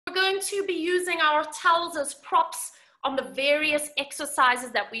going to be using our towels as props on the various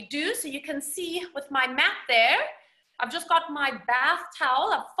exercises that we do. So you can see with my mat there, I've just got my bath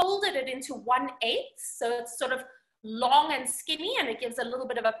towel. I've folded it into 1/8, so it's sort of long and skinny, and it gives a little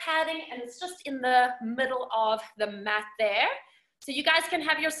bit of a padding, and it's just in the middle of the mat there. So you guys can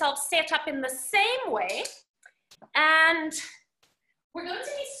have yourself set up in the same way, and we're going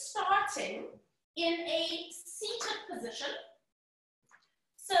to be starting in a seated position.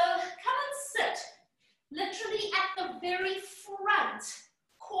 So come and sit literally at the very front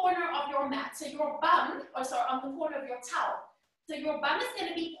corner of your mat. So your bum, or sorry, on the corner of your towel. So your bum is going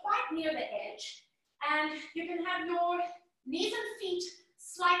to be quite near the edge, and you can have your knees and feet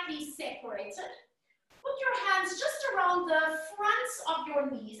slightly separated. Put your hands just around the fronts of your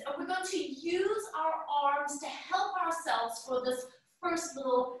knees, and we're going to use our arms to help ourselves for this first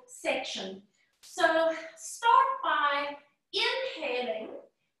little section. So start by inhaling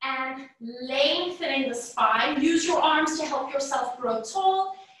and lengthening the spine. Use your arms to help yourself grow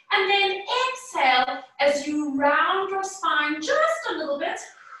tall. And then exhale as you round your spine just a little bit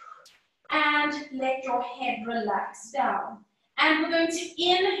and let your head relax down. And we're going to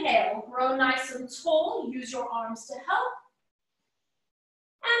inhale, grow nice and tall. Use your arms to help.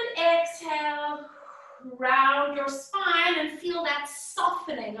 And exhale, round your spine and feel that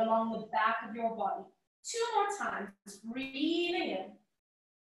softening along the back of your body. 2 more times, breathing in.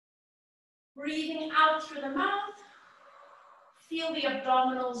 Breathing out through the mouth. Feel the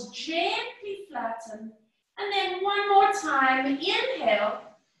abdominals gently flatten. And then 1 more time, inhale.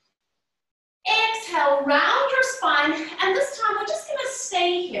 Exhale, round your spine. And this time, we're just going to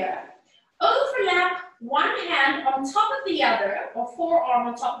stay here. Overlap one hand on top of the other, or forearm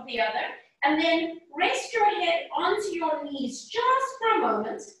on top of the other. And then rest your head onto your knees just for a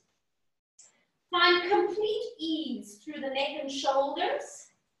moment. Find complete ease through the neck and shoulders.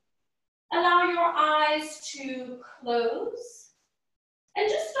 Allow your eyes to close. And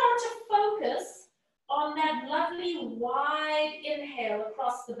just start to focus on that lovely wide inhale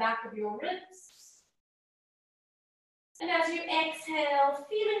across the back of your ribs. And as you exhale,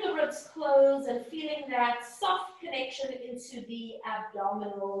 feeling the ribs close and feeling that soft connection into the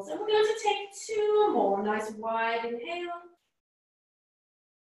abdominals. And we're going to take 2 more. Nice wide inhale.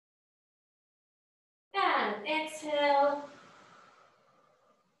 And exhale.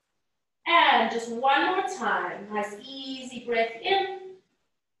 And just 1 more time. Nice easy breath in.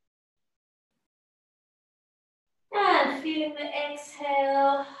 And feeling the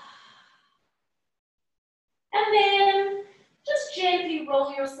exhale. And then just gently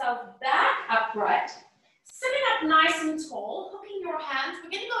roll yourself back upright. Sitting up nice and tall, hooking your hands. We're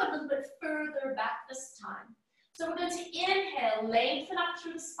going to go a little bit further back this time. So we're going to inhale, lengthen up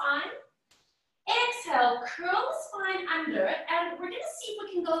through the spine. Exhale, curl the spine under, and we're going to see if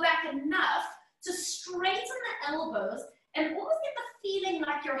we can go back enough to straighten the elbows and almost get the feeling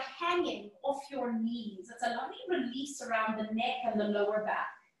like you're hanging off your knees. It's a lovely release around the neck and the lower back.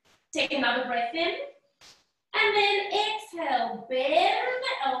 Take another breath in. And then exhale, bend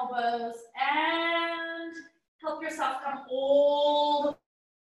the elbows and help yourself come all the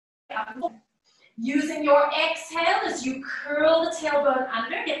way up. Using your exhale as you curl the tailbone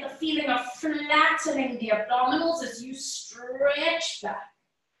under, get the feeling of flattening the abdominals as you stretch back.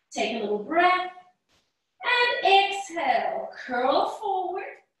 Take a little breath and exhale, curl forward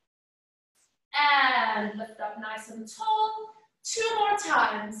and lift up nice and tall. 2 more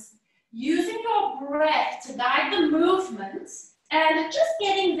times. Using your breath to guide the movements and just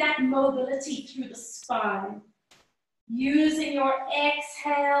getting that mobility through the spine. Using your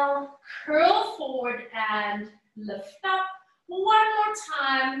exhale, curl forward and lift up. 1 more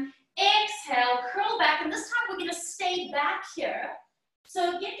time. Exhale, curl back, and this time we're going to stay back here.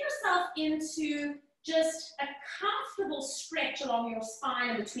 So get yourself into just a comfortable stretch along your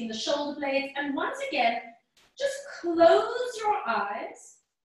spine and between the shoulder blades. And once again, just close your eyes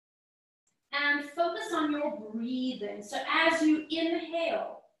and focus on your breathing. So as you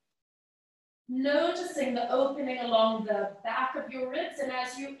inhale, noticing the opening along the back of your ribs, and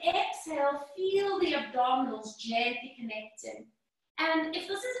as you exhale, feel the abdominals gently connecting. And if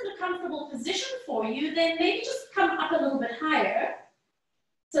this isn't a comfortable position for you, then maybe just come up a little bit higher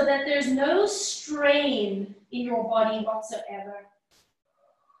so that there's no strain in your body whatsoever.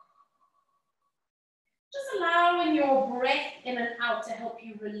 Just allowing your breath in and out to help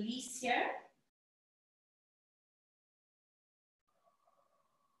you release here.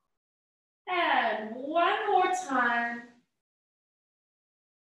 And 1 more time.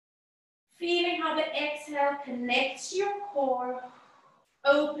 Feeling how the exhale connects to your core,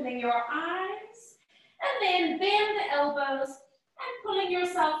 opening your eyes, and then bend the elbows and pulling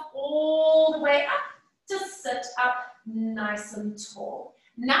yourself all the way up to sit up nice and tall.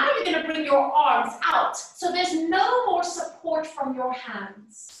 Now you're going to bring your arms out, so there's no more support from your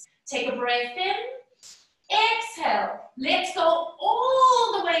hands. Take a breath in, exhale. Let's go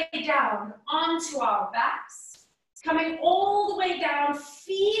all the way down onto our backs. Coming all the way down,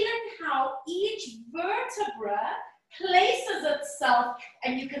 feeling how each vertebra places itself,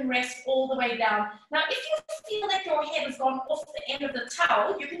 and you can rest all the way down. Now, if you feel that your head has gone off the end of the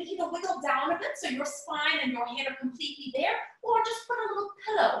towel, you can either wiggle down a bit so your spine and your head are completely there, or just put a little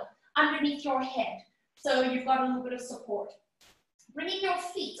pillow underneath your head so you've got a little bit of support. Bringing your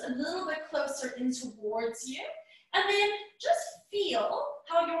feet a little bit closer in towards you, and then just feel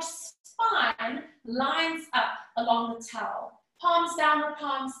how your spine lines up along the towel. Palms down or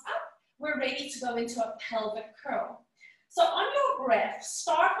palms up. We're ready to go into a pelvic curl. So on your breath,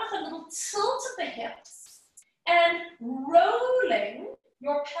 start with a little tilt of the hips and rolling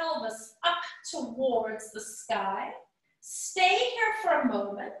your pelvis up towards the sky. Stay here for a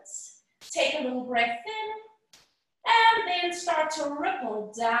moment. Take a little breath in and then start to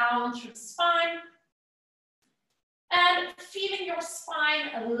ripple down through the spine. And feeling your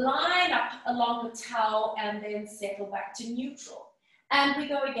spine line up along the towel and then settle back to neutral. And we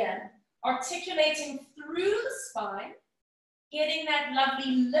go again. Articulating through the spine, getting that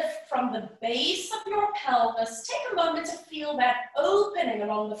lovely lift from the base of your pelvis. Take a moment to feel that opening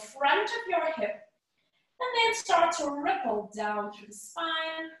along the front of your hip, and then start to ripple down through the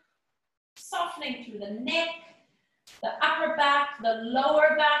spine, softening through the neck, the upper back, the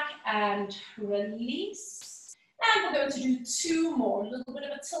lower back, and release. And we're going to do two more, a little bit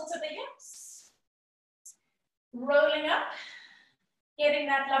of a tilt of the hips, rolling up. Getting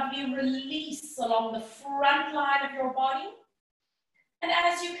that lovely release along the front line of your body. And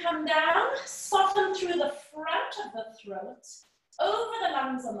as you come down, soften through the front of the throat, over the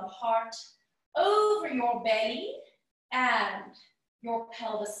lungs and the heart, over your belly, and your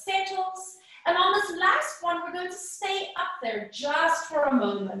pelvis settles. And on this last one, we're going to stay up there just for a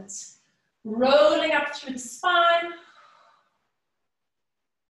moment. Rolling up through the spine,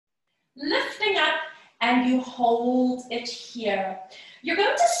 lifting up, and you hold it here. You're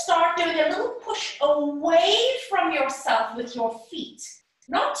going to start doing a little push away from yourself with your feet.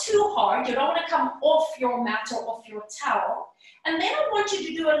 Not too hard. You don't want to come off your mat or off your towel. And then I want you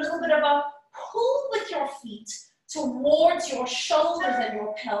to do a little bit of a pull with your feet towards your shoulders and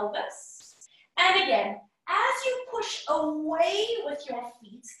your pelvis. And again, as you push away with your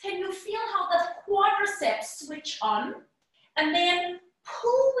feet, can you feel how the quadriceps switch on? And then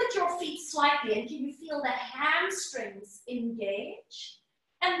pull with your feet slightly, and can you feel the hamstrings engage?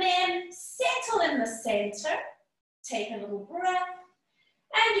 And then settle in the center, take a little breath,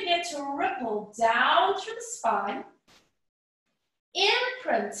 and you get to ripple down through the spine,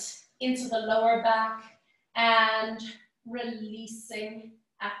 imprint into the lower back, and releasing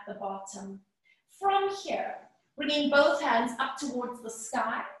at the bottom. From here, bringing both hands up towards the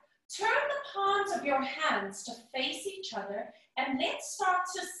sky, turn the palms of your hands to face each other, and let's start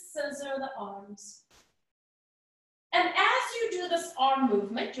to scissor the arms. And as you do this arm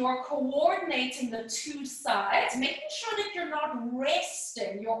movement, you're coordinating the two sides, making sure that you're not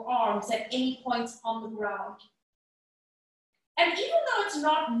resting your arms at any point on the ground. And even though it's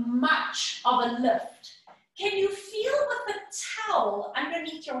not much of a lift, can you feel with the towel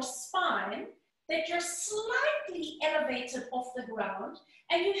underneath your spine that you're slightly elevated off the ground,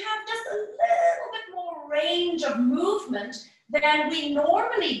 and you have just a little bit more range of movement than we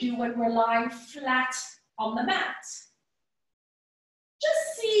normally do when we're lying flat on the mat.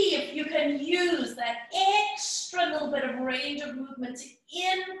 Just see if you can use that extra little bit of range of movement to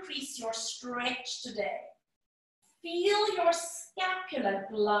increase your stretch today. Feel your scapula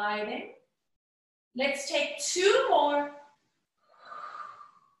gliding. Let's take two more.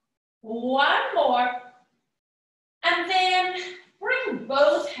 One more. And then bring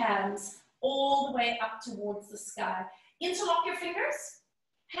both hands all the way up towards the sky. Interlock your fingers.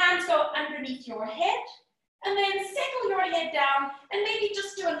 Hands go underneath your head. And then settle your head down and maybe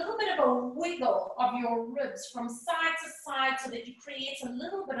just do a little bit of a wiggle of your ribs from side to side so that you create a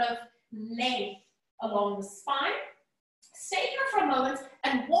little bit of length along the spine. Stay here for a moment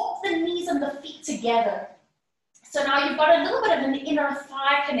and walk the knees and the feet together. So now you've got a little bit of an inner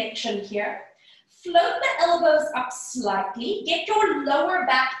thigh connection here. Float the elbows up slightly. Get your lower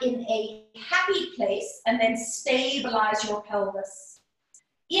back in a happy place and then stabilize your pelvis.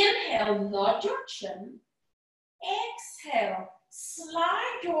 Inhale, nod your chin. Exhale,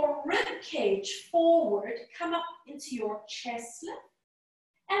 slide your rib cage forward, come up into your chest lift,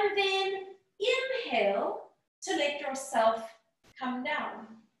 and then inhale to let yourself come down.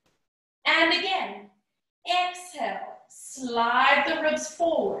 And again, exhale, slide the ribs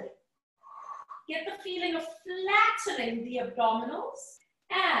forward. Get the feeling of flattening the abdominals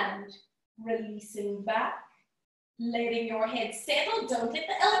and releasing back, letting your head settle. Don't let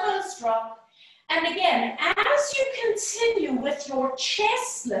the elbows drop. And again, as you continue with your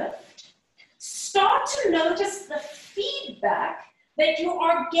chest lift, start to notice the feedback that you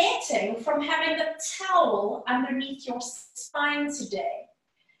are getting from having the towel underneath your spine today.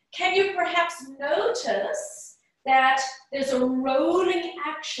 Can you perhaps notice that there's a rolling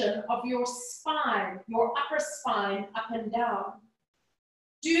action of your spine, your upper spine, up and down?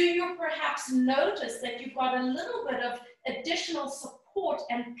 Do you perhaps notice that you've got a little bit of additional support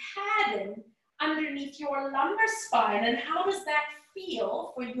and padding underneath your lumbar spine? And how does that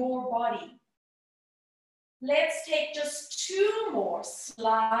feel for your body? Let's take just 2 more.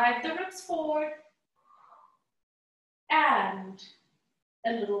 Slide the ribs forward. And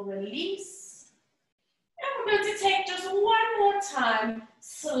a little release. And we're going to take just 1 more time.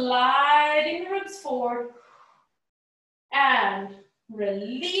 Sliding the ribs forward. And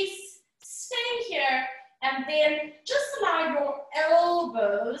release. Stay here. And then just allow your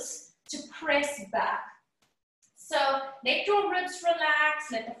elbows to press back. So let your ribs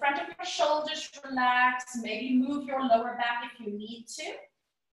relax, let the front of your shoulders relax, maybe move your lower back if you need to.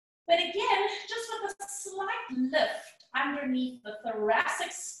 But again, just with a slight lift underneath the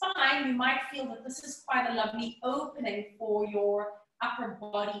thoracic spine, you might feel that this is quite a lovely opening for your upper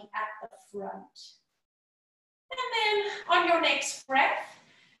body at the front. And then on your next breath,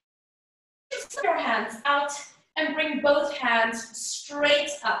 just put your hands out and bring both hands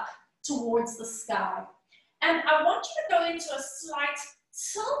straight up towards the sky. And I want you to go into a slight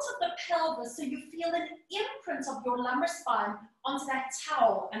tilt of the pelvis so you feel an imprint of your lumbar spine onto that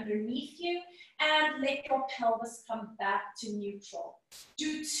towel underneath you, and let your pelvis come back to neutral.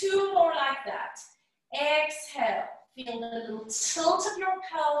 Do 2 more like that. Exhale, feel the little tilt of your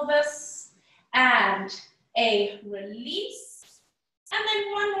pelvis and a release. And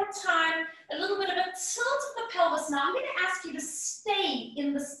then 1 more time, a little bit of a tilt of the pelvis. Now I'm going to ask you to stay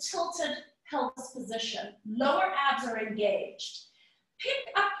in this tilted pelvis position. Lower abs are engaged.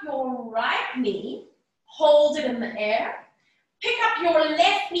 Pick up your right knee, hold it in the air. Pick up your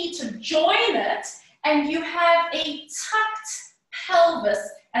left knee to join it, and you have a tucked pelvis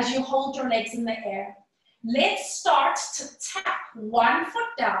as you hold your legs in the air. Let's start to tap 1 foot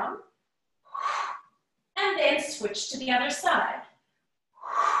down, and then switch to the other side.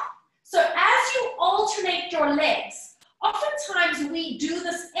 So as you alternate your legs, oftentimes we do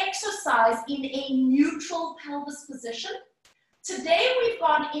this exercise in a neutral pelvis position. Today we've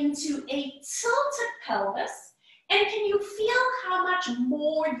gone into a tilted pelvis, and can you feel how much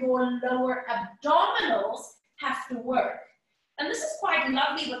more your lower abdominals have to work? And this is quite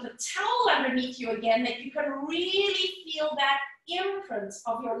lovely with a towel underneath you again, that you can really feel that imprint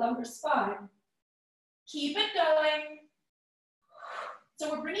of your lumbar spine. Keep it going. So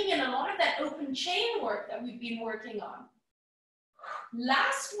we're bringing in a lot of that open chain work that we've been working on.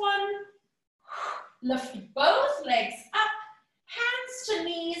 Last one. Lift both legs up, hands to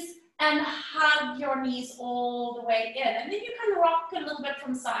knees, and hug your knees all the way in. And then you can rock a little bit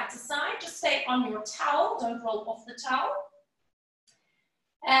from side to side. Just stay on your towel. Don't roll off the towel.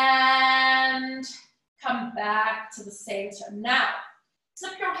 And come back to the center. Now,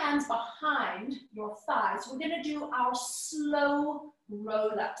 slip your hands behind your thighs. We're going to do our slow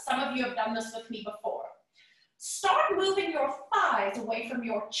roll up. Some of you have done this with me before. Start moving your thighs away from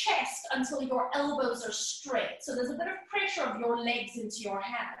your chest until your elbows are straight. So there's a bit of pressure of your legs into your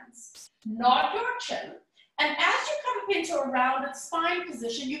hands, not your chin. And as you come up into a rounded spine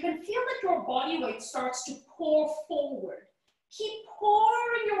position, you can feel that your body weight starts to pour forward. Keep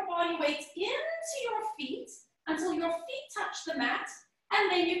pouring your body weight into your feet until your feet touch the mat,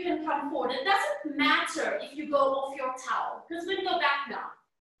 and then you can come forward. It doesn't matter if you go off your towel, because we're going to go back now.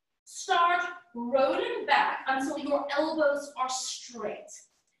 Start rolling back until your elbows are straight.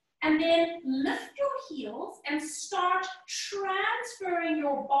 And then lift your heels and start transferring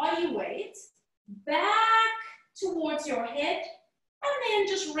your body weight back towards your head, and then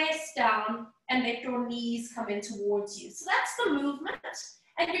just rest down and let your knees come in towards you. So that's the movement,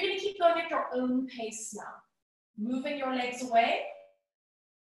 and you're going to keep going at your own pace now. Moving your legs away,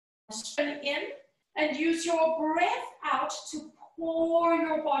 straight in, and use your breath out to pour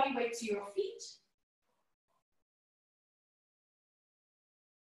your body weight to your feet.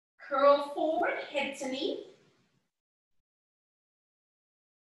 Curl forward, head to knee.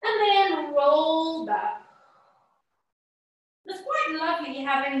 And then roll back. It's quite lovely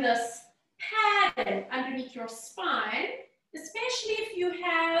having this padding underneath your spine especially if you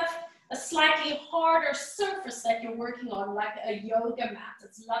have a slightly harder surface that you're working on, like a yoga mat.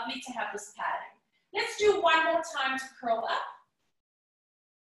 It's lovely to have this padding. Let's do one more time to curl up.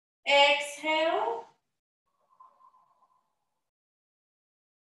 Exhale.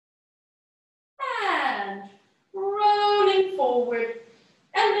 And rolling forward.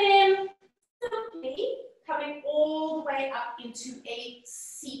 And then simply coming all the way up into a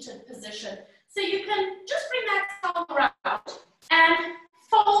seated position. So you can just bring that towel around and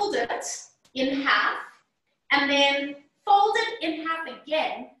fold it in half, and then fold it in half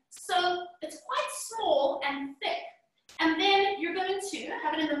again. So it's quite small and thick. And then you're going to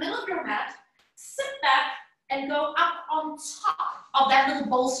have it in the middle of your mat, sit back, and go up on top of that little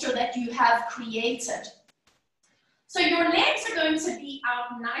bolster that you have created. So your legs are going to be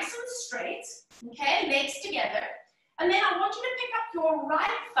out nice and straight, okay, legs together. And then I want you to pick up your right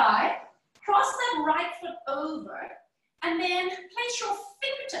thigh, cross that right foot over, and then place your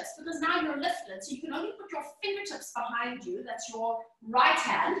fingertips, because now you're lifted, so you can only put your fingertips behind you, that's your right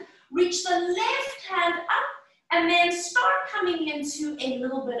hand. Reach the left hand up, and then start coming into a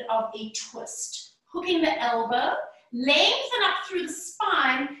little bit of a twist. Hooking the elbow, lengthen up through the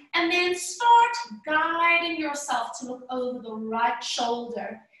spine, and then start guiding yourself to look over the right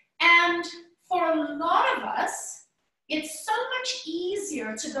shoulder. And for a lot of us, it's so much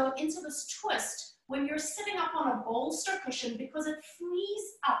easier to go into this twist when you're sitting up on a bolster cushion, because it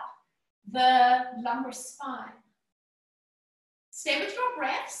frees up the lumbar spine. Stay with your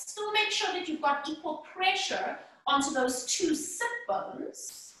breath. Still make sure that you've got equal pressure onto those two sit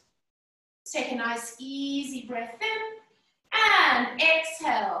bones. Take a nice easy breath in and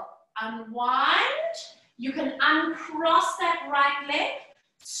exhale. Unwind. You can uncross that right leg,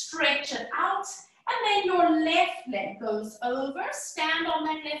 stretch it out, and then your left leg goes over. Stand on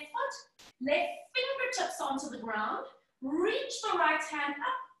that left foot, left fingertips onto the ground, reach the right hand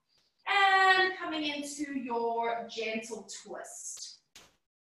up, and coming into your gentle twist.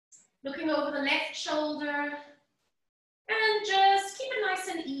 Looking over the left shoulder, and just keep it nice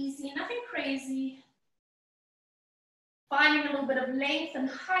and easy, nothing crazy. Finding a little bit of length and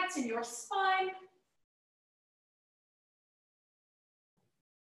height in your spine.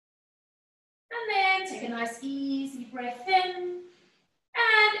 And then take a nice easy breath in,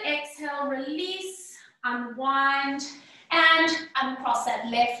 and exhale, release, unwind, and uncross that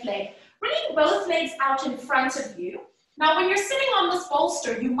left leg. Bringing both legs out in front of you. Now, when you're sitting on this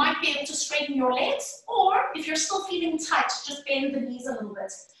bolster, you might be able to straighten your legs, or if you're still feeling tight, just bend the knees a little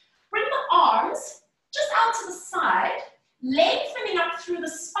bit. Bring the arms just out to the side, lengthening up through the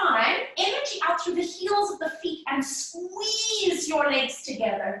spine, energy out through the heels of the feet, and squeeze your legs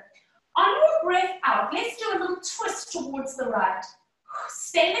together. On your breath out, let's do a little twist towards the right.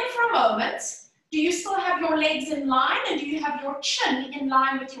 Stay there for a moment. Do you still have your legs in line, and do you have your chin in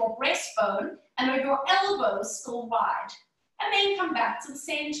line with your breastbone, and are your elbows still wide? And then come back to the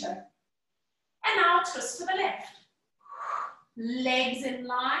center. And now twist to the left. Legs in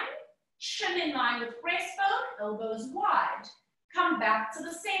line, chin in line with breastbone, elbows wide. Come back to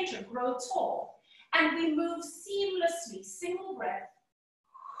the center, grow tall. And we move seamlessly, single breath.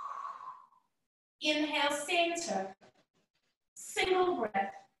 Inhale, center. Single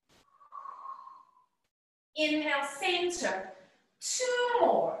breath. Inhale, center. Two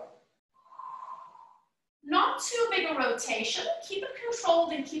more. Not too big a rotation. Keep it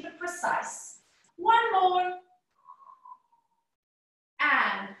controlled and keep it precise. One more.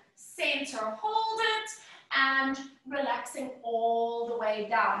 And center, hold it, and relaxing all the way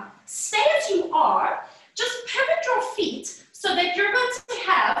down. Stay as you are. Just pivot your feet so that you're going to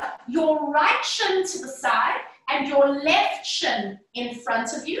have your right shin to the side and your left shin in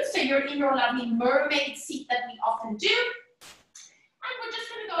front of you. So you're in your lovely mermaid seat that we often do. And we're just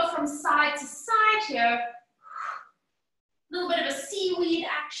going to go from side to side here. A little bit of a seaweed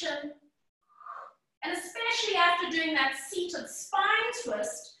action. And especially after doing that seated spine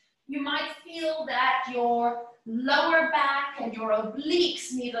twist, you might feel that your lower back and your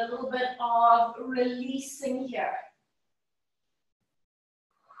obliques need a little bit of releasing here.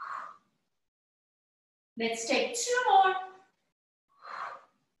 Let's take two more.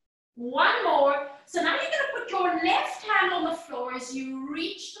 One more. So now you're going to put your left hand on the floor as you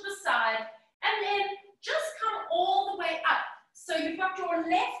reach to the side, and then just come all the way up. So you've got your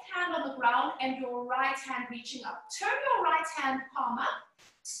left hand on the ground and your right hand reaching up. Turn your right hand palm up.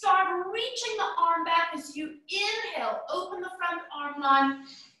 Start reaching the arm back as you inhale. Open the front arm line.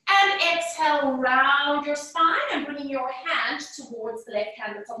 And exhale, round your spine and bringing your hand towards the left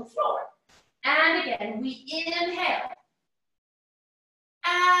hand that's on the floor. And again, we inhale.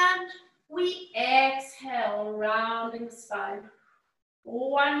 And We exhale, rounding the spine.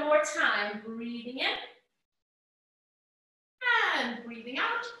 One more time, breathing in and breathing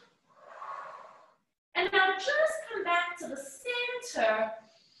out. And now just come back to the center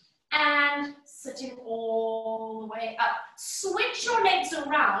and sitting all the way up. Switch your legs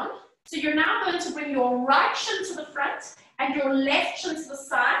around. So you're now going to bring your right shin to the front and your left shin to the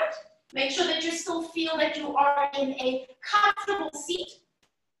side. Make sure that you still feel that you are in a comfortable seat.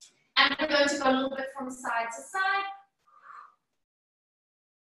 And we're going to go a little bit from side to side.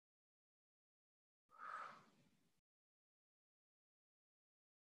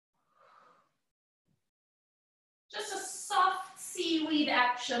 Just a soft seaweed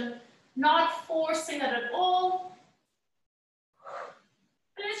action, not forcing it at all.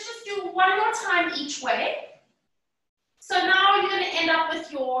 And let's just do one more time each way. So now you're going to end up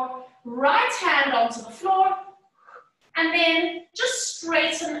with your right hand onto the floor. And then just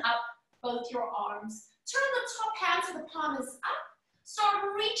straighten up both your arms. Turn the top hand to the palm is up. Start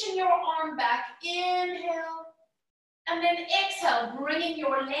reaching your arm back. Inhale. And then exhale, bringing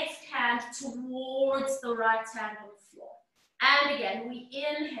your left hand towards the right hand on the floor. And again, we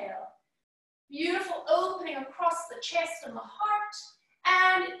inhale. Beautiful opening across the chest and the heart.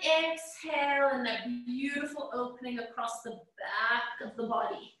 And exhale, and that beautiful opening across the back of the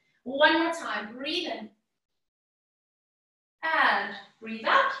body. One more time, breathe in. And breathe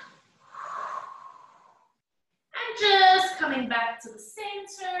out. And just coming back to the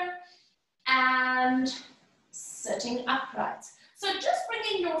center and sitting upright. So just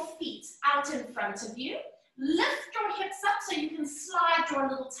bringing your feet out in front of you. Lift your hips up so you can slide your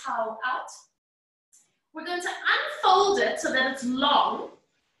little towel out. We're going to unfold it so that it's long.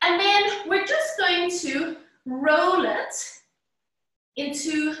 And then we're just going to roll it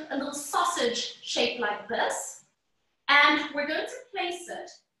into a little sausage shape like this. And we're going to place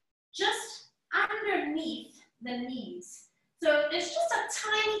it just underneath the knees. So there's just a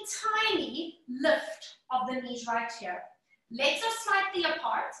tiny, tiny lift of the knees right here. Legs are slightly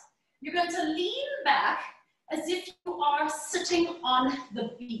apart. You're going to lean back as if you are sitting on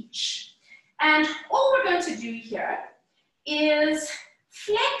the beach. And all we're going to do here is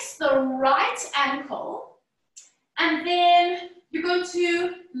flex the right ankle, and then you're going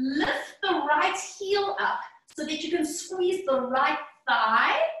to lift the right heel up so that you can squeeze the right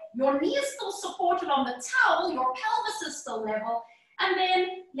thigh. Your knee is still supported on the towel, your pelvis is still level, and then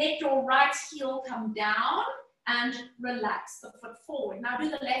let your right heel come down and relax the foot forward. Now do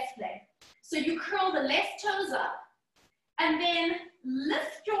the left leg. So you curl the left toes up, and then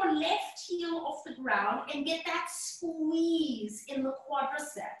lift your left heel off the ground and get that squeeze in the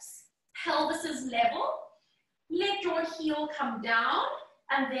quadriceps. Pelvis is level. Let your heel come down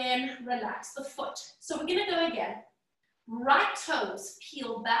and then relax the foot. So we're going to go again. Right toes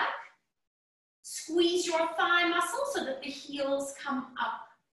peel back. Squeeze your thigh muscle so that the heels come up.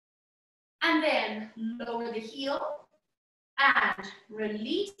 And then lower the heel and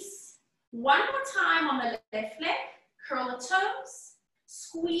release. One more time on the left leg. Curl the toes,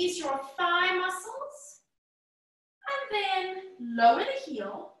 squeeze your thigh muscles, and then lower the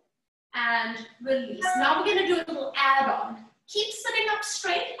heel and release. Now we're going to do a little add-on. Keep sitting up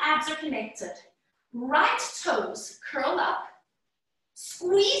straight, abs are connected. Right toes curl up,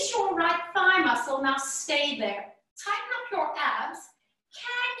 squeeze your right thigh muscle, now stay there. Tighten up your abs.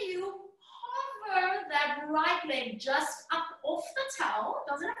 Can you hover that right leg just up off the towel?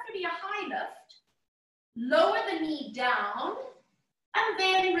 Doesn't have to be a high lift. Lower the knee down, and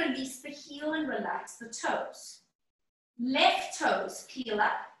then release the heel and relax the toes. Left toes peel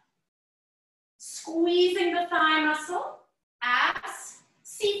up, squeezing the thigh muscle, abs.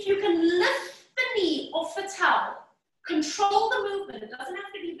 See if you can lift the knee off the towel. Control the movement. It doesn't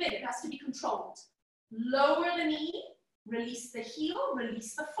have to be big, it has to be controlled. Lower the knee, release the heel,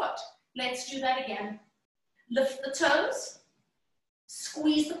 release the foot. Let's do that again. Lift the toes,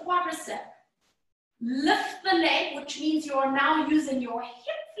 squeeze the quadricep. Lift the leg, which means you're now using your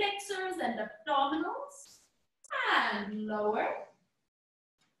hip flexors and abdominals. And lower.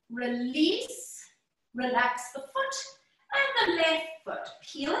 Release. Relax the foot. And the left foot.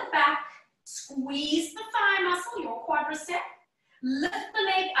 Peel it back. Squeeze the thigh muscle, your quadricep. Lift the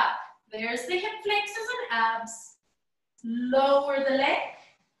leg up. There's the hip flexors and abs. Lower the leg.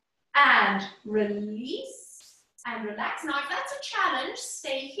 And release. And relax. Now, if that's a challenge,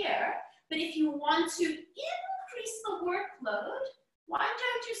 stay here. But if you want to increase the workload, why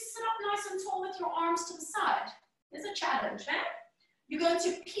don't you sit up nice and tall with your arms to the side? There's a challenge, eh? You're going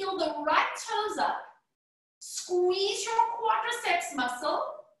to peel the right toes up, squeeze your quadriceps muscle,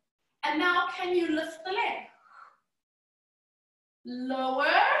 and now can you lift the leg? Lower,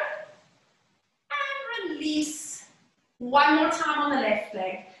 release. One more time on the left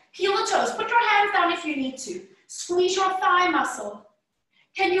leg. Peel the toes. Put your hands down if you need to. Squeeze your thigh muscle.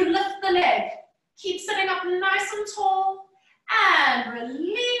 Can you lift the leg? Keep sitting up nice and tall. And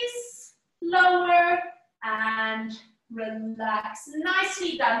release. Lower. And relax.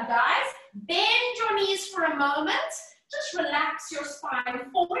 Nicely done, guys. Bend your knees for a moment. Just relax your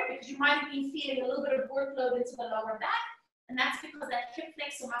spine forward because you might have been feeling a little bit of workload into the lower back. And that's because that hip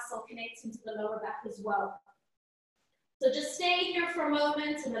flexor muscle connects into the lower back as well. So just stay here for a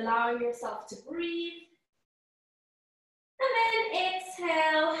moment and allowing yourself to breathe. And then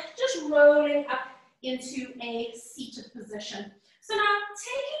exhale, just rolling up into a seated position. So now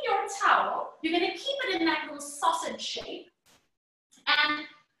taking your towel, you're going to keep it in that little sausage shape. And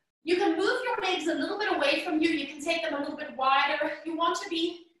you can move your legs a little bit away from you. You can take them a little bit wider. You want to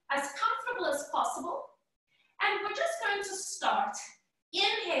be as comfortable as possible. And we're just going to start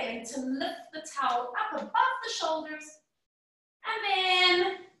inhaling to lift the towel up above the shoulders. And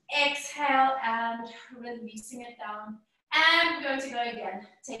then exhale and releasing it down. And we're going to go again.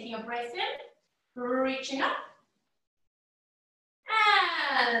 Taking a breath in, reaching up.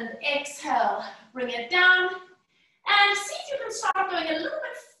 And exhale, bring it down. And see if you can start going a little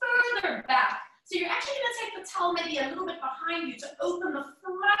bit further back. So you're actually going to take the towel maybe a little bit behind you to open the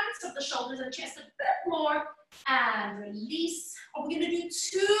front of the shoulders and chest a bit more. And release. We're going to do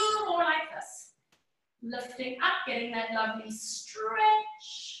 2 more like this. Lifting up, getting that lovely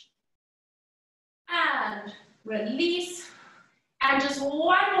stretch. And release. And just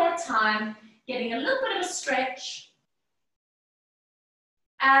one more time, getting a little bit of a stretch.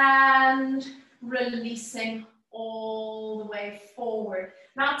 And releasing all the way forward.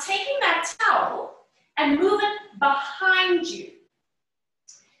 Now taking that towel and move it behind you.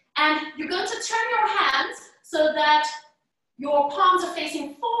 And you're going to turn your hands so that your palms are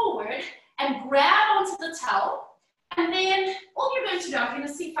facing forward and grab onto the towel. And then all you're going to do, I'm going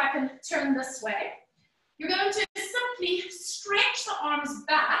to see if I can turn this way. You're going to simply stretch the arms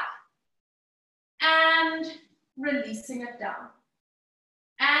back and releasing it down.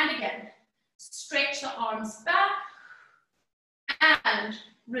 And again, stretch the arms back and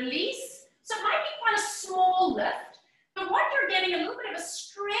release. So it might be quite a small lift, but what you're getting a little bit of a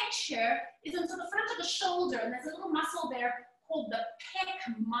stretch here is into the front of the shoulder, and there's a little muscle there called the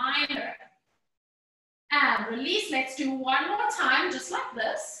pec minor. And release. Let's do one more time, just like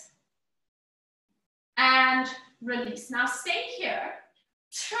this. And release. Now stay here.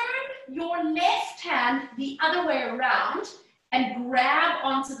 Turn your left hand the other way around and grab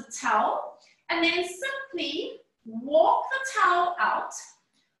onto the towel. And then simply walk the towel out.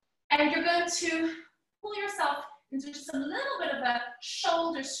 And you're going to pull yourself into just a little bit of a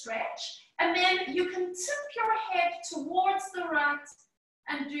shoulder stretch. And then you can tip your head towards the right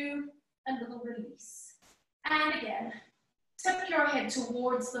and do a little release. And again, tip your head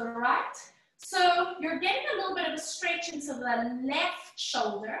towards the right. So you're getting a little bit of a stretch into the left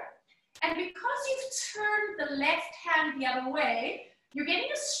shoulder. And because you've turned the left hand the other way, you're getting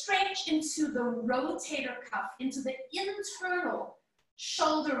a stretch into the rotator cuff, into the internal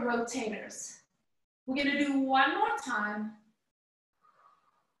shoulder rotators. We're going to do one more time.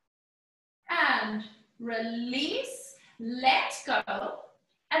 And release, let go.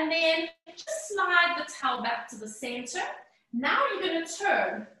 And then just slide the towel back to the center. Now you're going to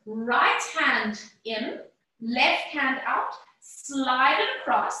turn right hand in, left hand out, slide it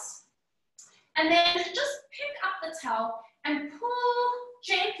across. And then just pick up the towel and pull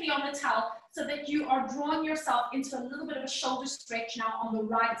gently on the towel so that you are drawing yourself into a little bit of a shoulder stretch now on the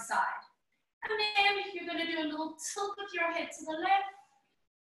right side. And then you're going to do a little tilt with your head to the left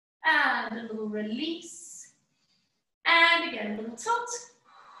and a little release. And again, a little tilt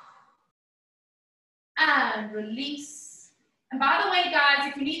and release. And by the way, guys,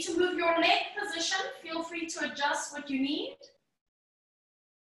 if you need to move your leg position, feel free to adjust what you need.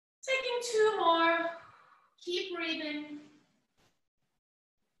 Taking 2 more. Keep breathing.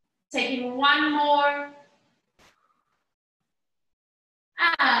 Taking 1 more.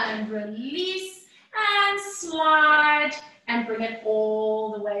 And release. And slide. And bring it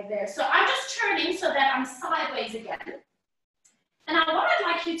all the way there. So I'm just turning so that I'm sideways again. And now what I'd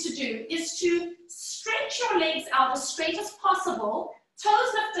like you to do is to stretch your legs out as straight as possible.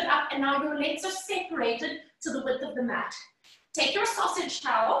 Toes lifted up, and now your legs are separated to the width of the mat. Take your sausage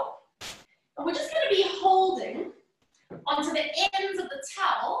towel, and we're just going to be holding onto the ends of the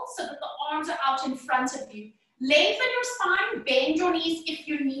towel so that the arms are out in front of you. Lengthen your spine, bend your knees if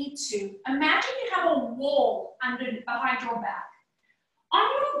you need to. Imagine you have a wall behind your back. On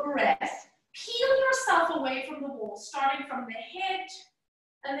your breath, peel yourself away from the wall, starting from the head,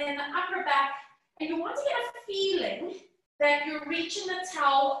 and then the upper back, And you want to get a feeling that you're reaching the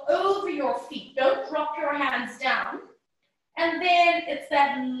towel over your feet. Don't drop your hands down. And then it's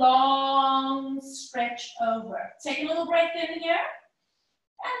that long stretch over. Take a little breath in here.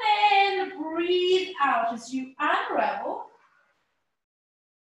 And then breathe out as you unravel.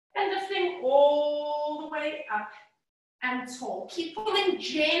 And lifting all the way up and tall. Keep pulling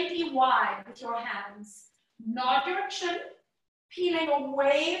gently wide with your hands. Nod your chin, peeling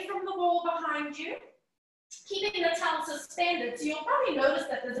away from the wall behind you. Keeping the towel suspended. So you'll probably notice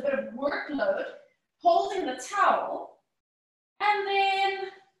that there's a bit of workload holding the towel. And then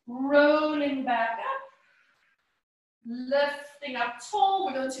rolling back up. Lifting up tall.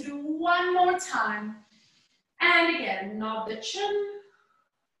 We're going to do one more time. And again, nod the chin.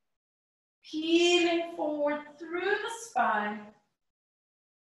 Peeling forward through the spine.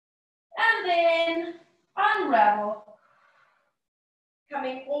 And then unravel.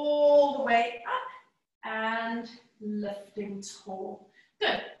 Coming all the way up and lifting tall.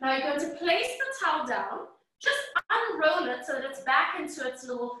 Good. Now you're going to place the towel down. Just unroll it so that it's back into its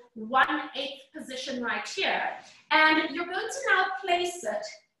little 1/8 position right here. And you're going to now place it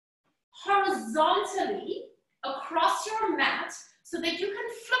horizontally across your mat so that you can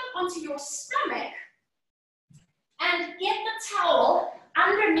flip onto your stomach and get the towel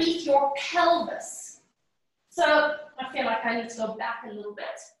underneath your pelvis. So I feel like I need to go back a little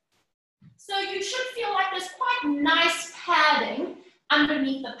bit. So you should feel like there's quite nice padding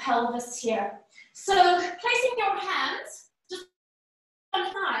underneath the pelvis here. So placing your hands just on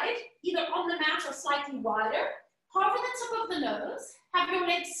the side, either on the mat or slightly wider, hover the tip of the nose, have your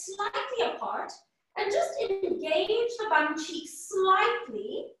legs slightly apart, and just engage the bum cheeks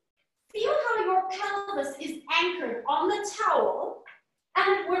slightly. Feel how your pelvis is anchored on the towel,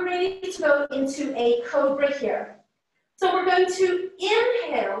 and we're ready to go into a cobra here. So we're going to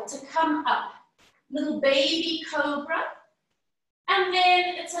inhale to come up, little baby cobra, and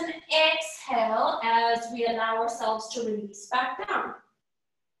then it's an exhale as we allow ourselves to release back down.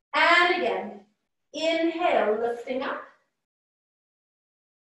 And again, inhale, lifting up.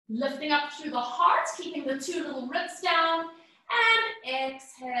 Lifting up through the heart, keeping the two little ribs down, and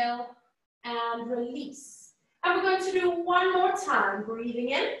exhale and release. And we're going to do one more time, breathing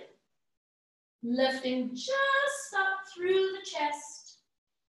in, lifting just up through the chest,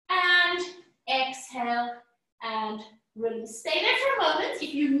 and exhale and release. Stay there for a moment.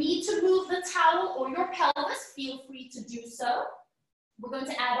 If you need to move the towel or your pelvis, feel free to do so. We're going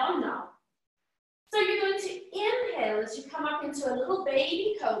to add on now. So you're going to inhale as you come up into a little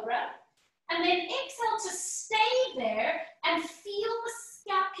baby cobra, and then exhale to stay there and feel the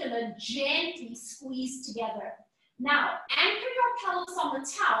scapula gently squeeze together. Now, anchor your pelvis on the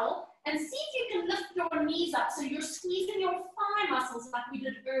towel and see if you can lift your knees up so you're squeezing your thigh muscles like we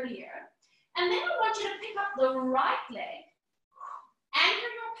did earlier. And then I want you to pick up the right leg, anchor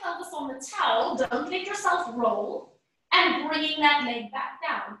your pelvis on the towel, don't let yourself roll, and bringing that leg back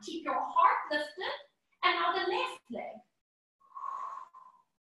down. Keep your heart lifted, and now the left leg.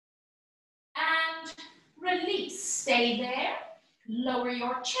 And release, stay there, lower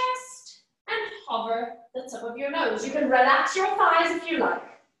your chest, and hover the tip of your nose. You can relax your thighs if you like.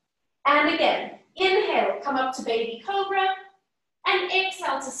 And again, inhale, come up to baby cobra, and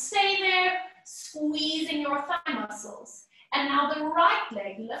exhale to stay there, squeezing your thigh muscles. And now the right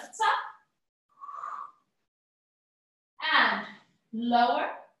leg lifts up, and lower,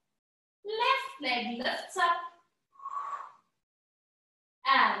 left leg lifts up,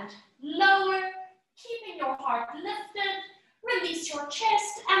 and lower, keeping your heart lifted, release your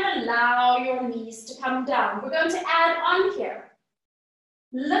chest, and allow your knees to come down. We're going to add on here.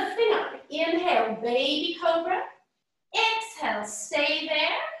 Lifting up, inhale, baby cobra, exhale, stay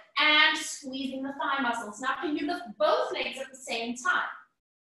there, and squeezing the thigh muscles. Now can you lift both legs at the same time?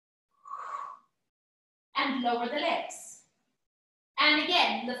 And lower the legs. And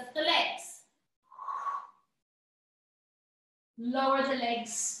again, lift the legs. Lower the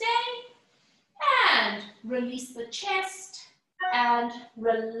legs, stay, and release the chest, and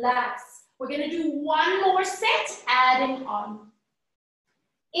relax. We're going to do one more set, adding on.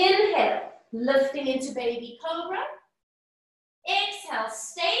 Inhale, lifting into baby cobra. Exhale,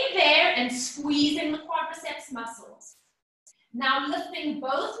 stay there and squeezing the quadriceps muscles. Now lifting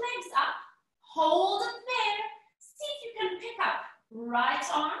both legs up, hold it there. See if you can pick up right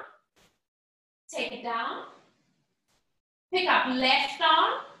arm, take it down. Pick up left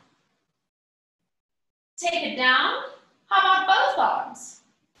arm, take it down. How about both arms?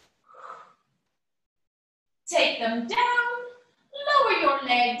 Take them down, lower your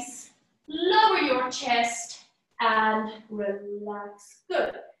legs, lower your chest, and relax.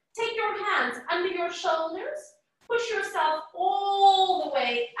 Good. Take your hands under your shoulders, push yourself all the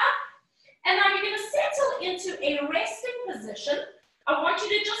way up, and now you're going to settle into a resting position. I want you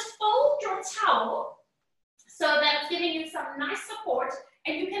to just fold your towel so that it's giving you some nice support,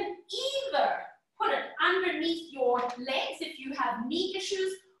 and you can either put it underneath your legs if you have knee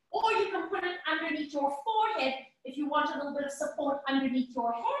issues, or you can put it underneath your forehead if you want a little bit of support underneath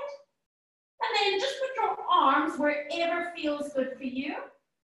your head. And then just put your arms wherever feels good for you.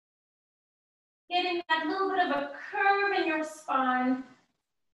 Getting that little bit of a curve in your spine.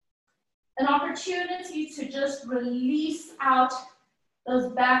 An opportunity to just release out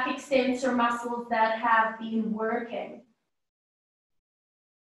those back extensor muscles that have been working.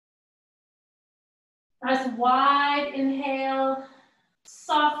 Nice wide inhale,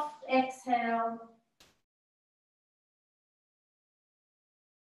 soft exhale.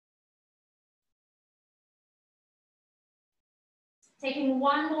 Taking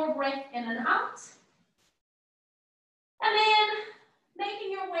one more breath in and out. And then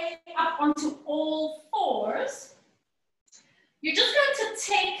making your way up onto all fours. You're just going to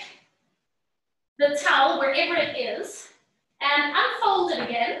take the towel wherever it is and unfold it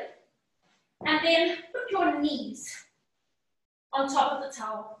again. And then put your knees on top of the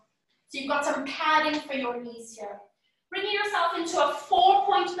towel. So you've got some padding for your knees here. Bringing yourself into a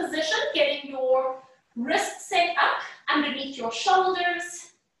 4-point position, getting your wrists set up underneath your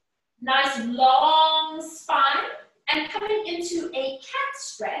shoulders. Nice long spine. And coming into a cat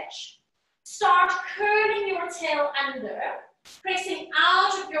stretch, start curling your tail under, pressing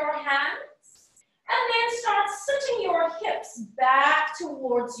out of your hands, and then start sitting your hips back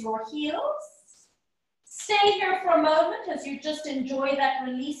towards your heels. Stay here for a moment as you just enjoy that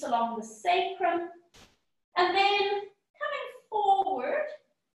release along the sacrum. And then coming forward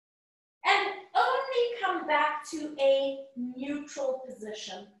and only come back to a neutral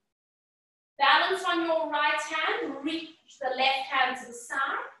position. Balance on your right hand, reach the left hand to the side.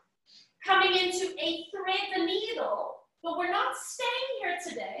 Coming into a thread the needle, but we're not staying here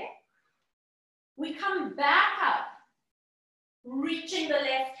today. We come back up, reaching the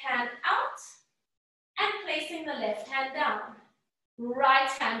left hand out and placing the left hand down. Right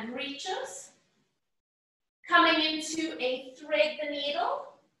hand reaches. Coming into a thread the needle.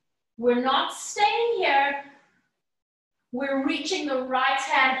 We're not staying here. We're reaching the right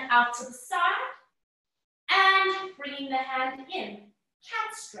hand out to the side and bringing the hand in.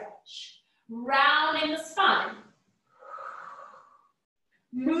 Cat stretch. Rounding the spine.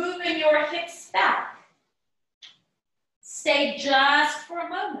 Moving your hips back. Stay just for a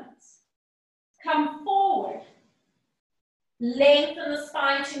moment. Come forward. Lengthen the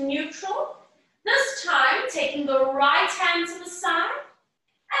spine to neutral. This time, taking the right hand to the side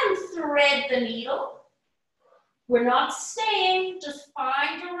and thread the needle. We're not staying, just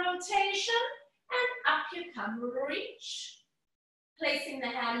find your rotation and up you come, reach. Placing the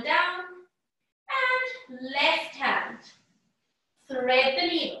hand down and left hand. Thread the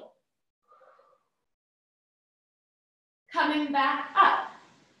needle. Coming back up.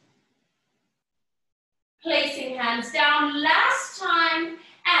 Placing hands down last time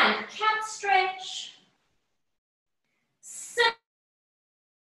and cat stretch.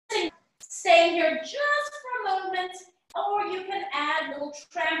 Stay here just for a moment, or you can add a little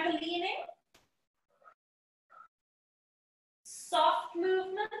trampolining. Soft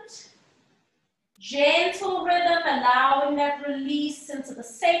movement. Gentle rhythm, allowing that release into the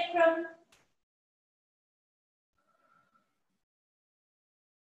sacrum.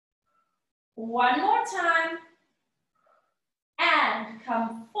 One more time. And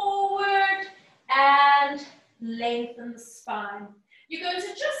come forward and lengthen the spine. You're going to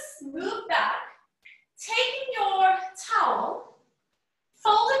just move back, taking your towel,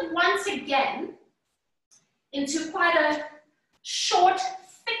 fold it once again into quite a short,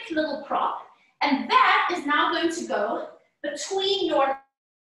 thick little prop, and that is now going to go between your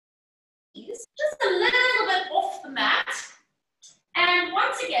knees, just a little bit off the mat. And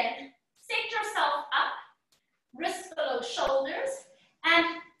once again, set yourself up, wrists below shoulders, and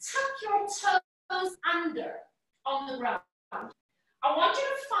tuck your toes under on the ground. I want you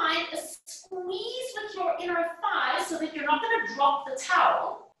to find a squeeze with your inner thighs so that you're not going to drop the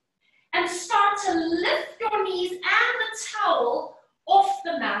towel, and start to lift your knees and the towel off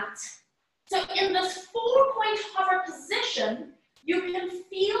the mat. So in this 4-point hover position, you can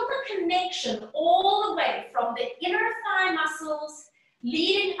feel the connection all the way from the inner thigh muscles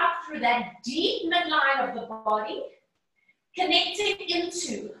leading up through that deep midline of the body, connecting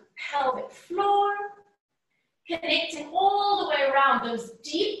into pelvic floor, connecting all the way around those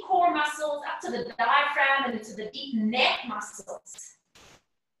deep core muscles up to the diaphragm and into the deep neck muscles.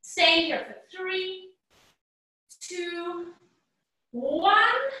 Staying here for 3, 2, 1.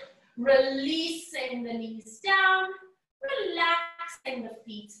 Releasing the knees down, relaxing the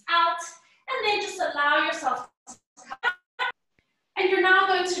feet out, and then just allow yourself to come up. And you're now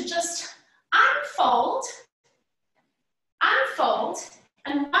going to just unfold,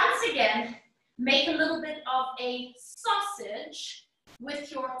 and once again, make a little bit of a sausage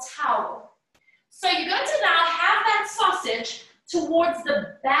with your towel. So you're going to now have that sausage towards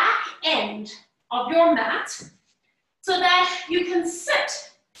the back end of your mat so that you can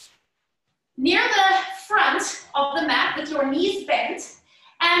sit near the front of the mat with your knees bent,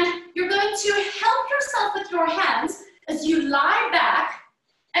 and you're going to help yourself with your hands as you lie back,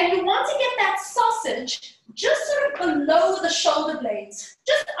 and you want to get that sausage just sort of below the shoulder blades,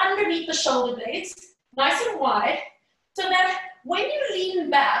 just underneath the shoulder blades, nice and wide, so that when you lean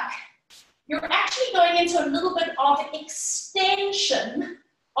back, you're actually going into a little bit of extension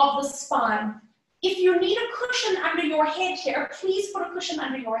of the spine. If you need a cushion under your head here, please put a cushion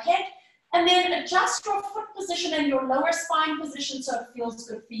under your head, and then adjust your foot position and your lower spine position so it feels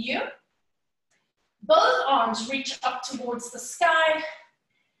good for you. Both arms reach up towards the sky.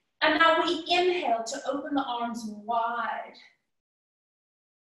 And now we inhale to open the arms wide.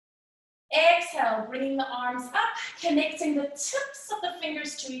 Exhale, bringing the arms up, connecting the tips of the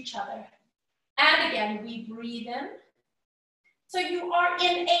fingers to each other. And again, we breathe in. So you are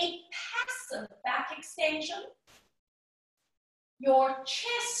in a passive back extension. Your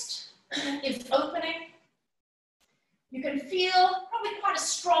chest is opening. You can feel probably quite a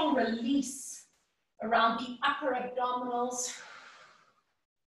strong release around the upper abdominals.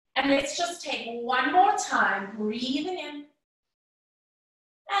 And let's just take one more time, breathing in.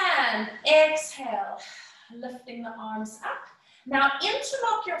 And exhale, lifting the arms up. Now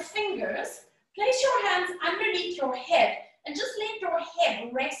interlock your fingers, place your hands underneath your head, and just let your head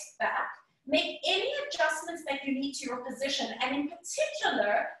rest back. Make any adjustments that you need to your position, and in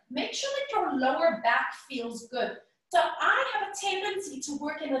particular, make sure that your lower back feels good. So I have a tendency to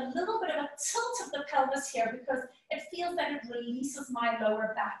work in a little bit of a tilt of the pelvis here because it feels that it releases my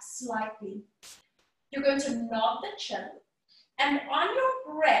lower back slightly. You're going to nod the chin, and on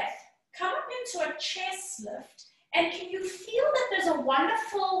your breath, come up into a chest lift, and can you feel that there's a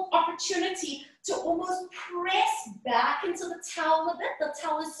wonderful opportunity to almost press back into the towel a bit? The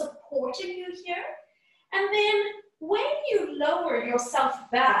towel is supporting you here. And then when you lower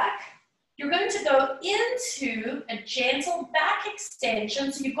yourself back, you're going to go into a gentle back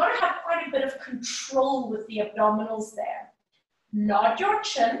extension. So you've got to have quite a bit of control with the abdominals there. Nod your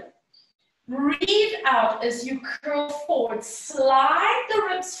chin. Breathe out as you curl forward. Slide the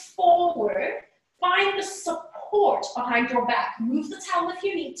ribs forward. Find the support behind your back. Move the towel if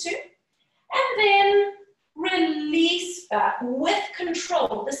you need to. And then release back with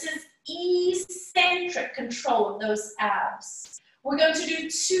control. This is eccentric control of those abs. We're going to do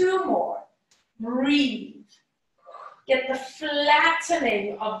 2 more. Breathe. Get the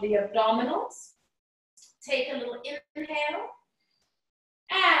flattening of the abdominals. Take a little inhale.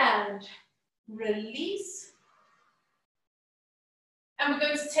 And release. And we're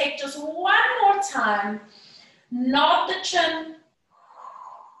going to take just one more time. Nod the chin.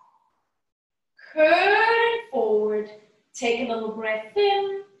 Curl forward. Take a little breath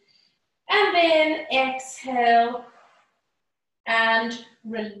in. And then exhale. And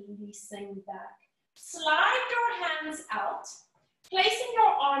releasing back. Slide your hands out. Placing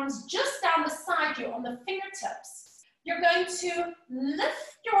your arms just down beside you on the fingertips. You're going to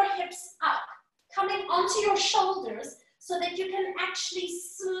lift your hips up, coming onto your shoulders so that you can actually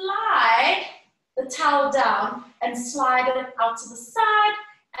slide the towel down and slide it out to the side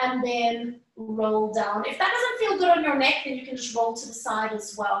and then roll down. If that doesn't feel good on your neck, then you can just roll to the side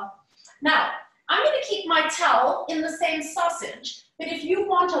as well. Now, I'm going to keep my towel in the same sausage, but if you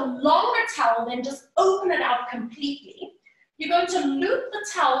want a longer towel, then just open it out completely. You're going to loop the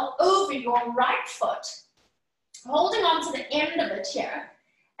towel over your right foot, holding on to the end of it here.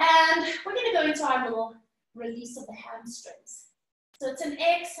 And we're going to go into our little release of the hamstrings. So it's an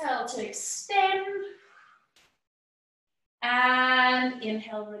exhale to extend. And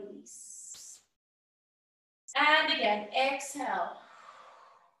inhale, release. And again, exhale.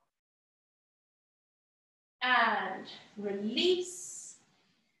 And release.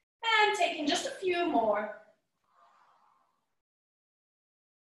 And taking just a few more.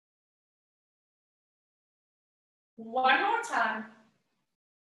 One more time.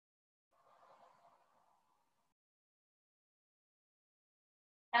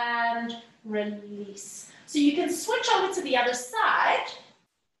 And release. So you can switch over to the other side.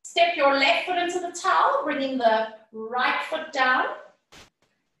 Step your left foot into the towel, bringing the right foot down.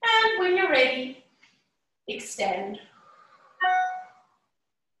 And when you're ready, extend.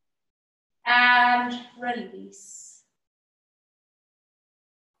 And release.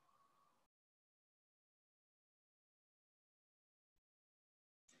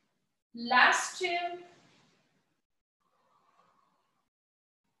 Last two.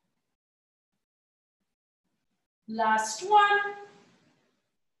 Last one.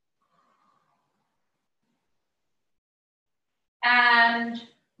 And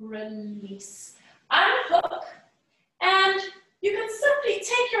release. Unhook. And you can simply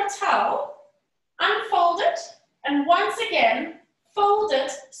take your towel, unfold it, and once again, fold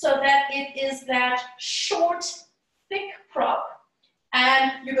it so that it is that short, thick prop.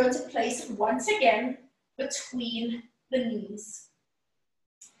 And you're going to place it once again between the knees.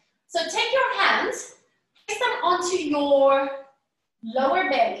 So take your hands, place them onto your lower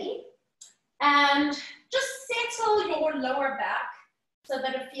belly, and just settle your lower back so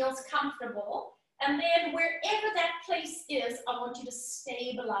that it feels comfortable. And then wherever that place is, I want you to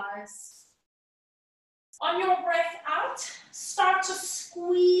stabilize. On your breath out, start to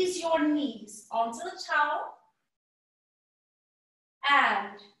squeeze your knees onto the towel.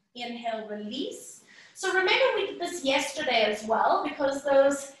 And inhale, release. So remember we did this yesterday as well, because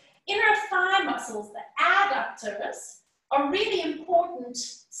those inner thigh muscles, the adductors, are really important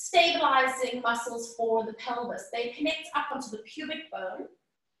stabilizing muscles for the pelvis. They connect up onto the pubic bone.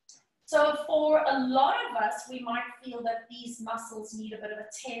 So for a lot of us, we might feel that these muscles need a bit of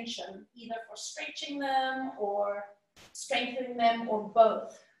attention, either for stretching them or strengthening them or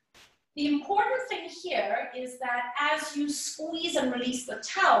both. The important thing here is that as you squeeze and release the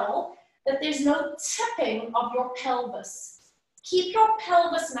towel, that there's no tipping of your pelvis. Keep your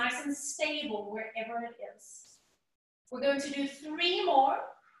pelvis nice and stable wherever it is. We're going to do 3 more.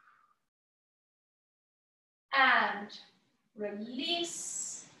 And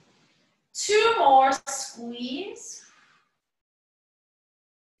release. 2 more, squeeze.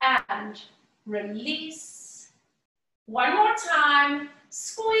 And release. 1 more time,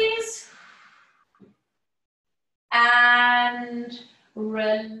 squeeze. And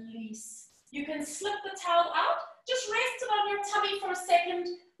release. You can slip the towel out. Just rest it on your tummy for a second.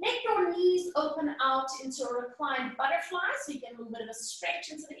 Make your knees open out into a reclined butterfly so you get a little bit of a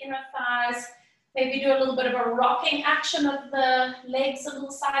stretch into the inner thighs. Maybe do a little bit of a rocking action of the legs a little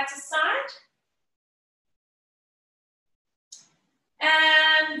side to side.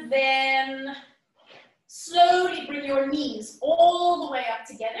 And then slowly bring your knees all the way up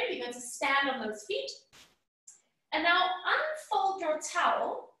together. You're going to stand on those feet. And now unfold your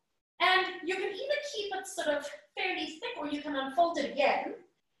towel. And you can either keep it sort of fairly thick or you can unfold it again.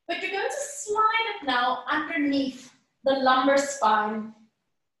 But you're going to slide it now underneath the lumbar spine.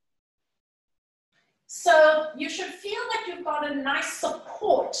 So you should feel that you've got a nice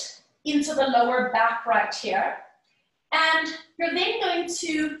support into the lower back right here. And you're then going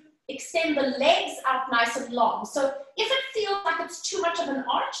to extend the legs out nice and long. So if it feels like it's too much of an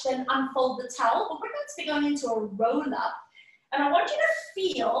arch, then unfold the towel. But we're going to be going into a roll up. And I want you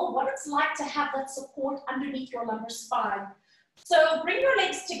to feel what it's like to have that support underneath your lumbar spine. So bring your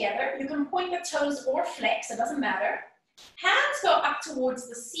legs together. You can point your toes or flex, it doesn't matter. Hands go up towards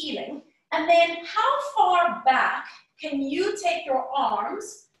the ceiling. And then how far back can you take your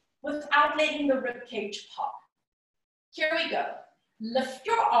arms without letting the rib cage pop? Here we go. Lift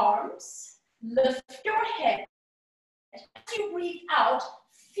your arms, lift your head. As you breathe out,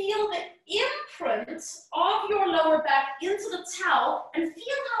 feel the imprint of your lower back into the towel and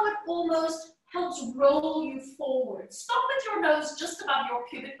feel how it almost helps roll you forward. Stop with your nose just above your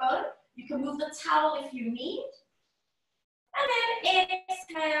pubic bone. You can move the towel if you need. And then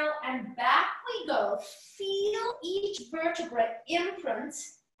exhale and back we go. Feel each vertebra imprint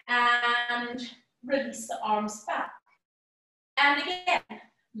and release the arms back. And again,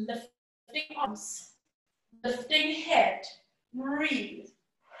 lifting arms, lifting head, breathe.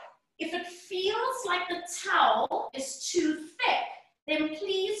 If it feels like the towel is too thick, then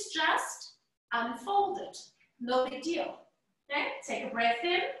please just unfold it. No big deal. Okay, take a breath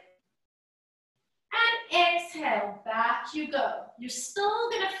in. And exhale, back you go. You're still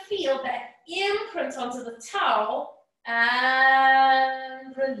gonna feel that imprint onto the towel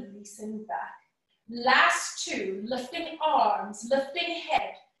and releasing back. Last 2, lifting arms, lifting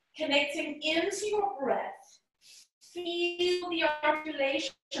head, connecting into your breath. Feel the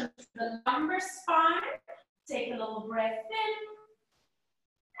articulation to the lumbar spine. Take a little breath in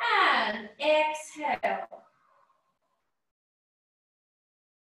and exhale.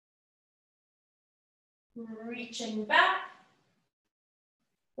 Reaching back.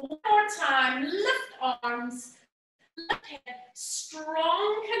 One more time, lift arms, lift head,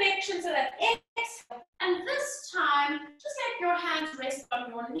 strong connection to that exhale. And this time, just let your hands rest on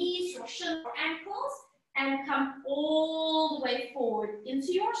your knees, your shins, your ankles, and come all the way forward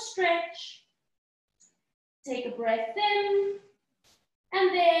into your stretch. Take a breath in,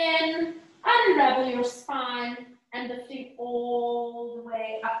 and then unravel your spine and lift it all the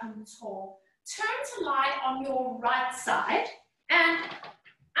way up and tall. Turn to lie on your right side and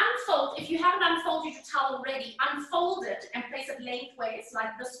unfold. If you haven't unfolded your towel already, unfold it and place it lengthways like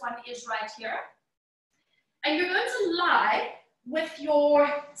this one is right here. And you're going to lie with your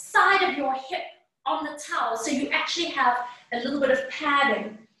side of your hip on the towel, so you actually have a little bit of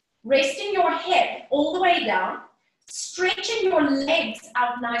padding. Resting your head all the way down, stretching your legs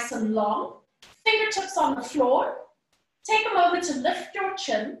out nice and long, fingertips on the floor. Take a moment to lift your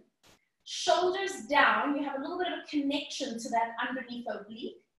chin, shoulders down. You have a little bit of a connection to that underneath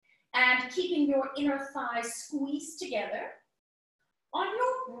oblique, and keeping your inner thighs squeezed together. On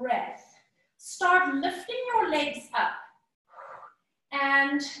your breath, start lifting your legs up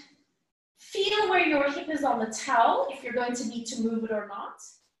and feel where your hip is on the towel, if you're going to need to move it or not,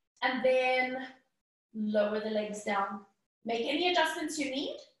 and then lower the legs down. Make any adjustments you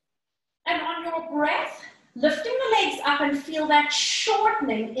need. And on your breath, lifting the legs up and feel that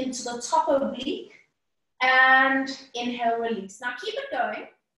shortening into the top oblique, and inhale, release. Now keep it going.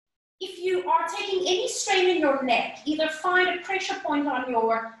 If you are taking any strain in your neck, either find a pressure point on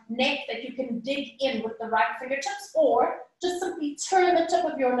your neck that you can dig in with the right fingertips, or just simply turn the tip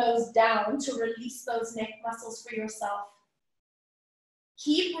of your nose down to release those neck muscles for yourself.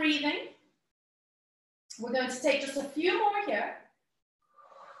 Keep breathing. We're going to take just a few more here.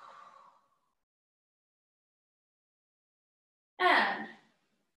 And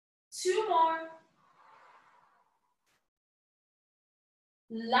 2 more.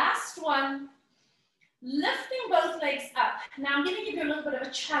 Last one. Lifting both legs up. Now I'm going to give you a little bit of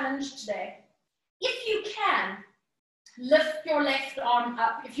a challenge today. If you can, lift your left arm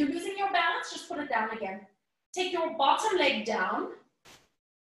up. If you're losing your balance, just put it down again. Take your bottom leg down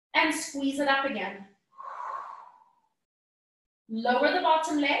and squeeze it up again. Lower the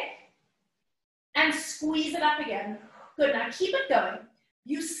bottom leg and squeeze it up again. Good, now keep it going.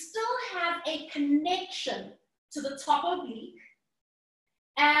 You still have a connection to the top oblique,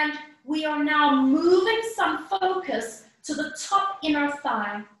 and we are now moving some focus to the top inner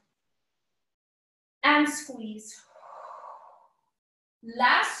thigh. And squeeze.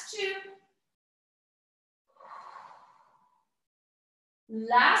 Last 2.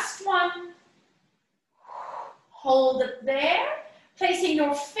 Last 1. Hold it there, placing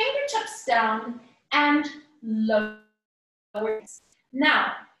your fingertips down and lower it.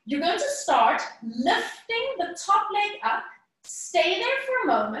 Now, you're going to start lifting the top leg up. Stay there for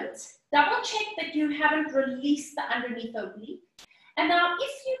a moment. Double check that you haven't released the underneath oblique. And now,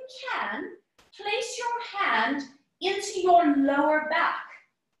 if you can, place your hand into your lower back.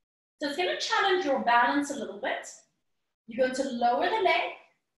 So it's going to challenge your balance a little bit. You're going to lower the leg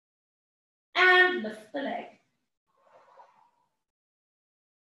and lift the leg.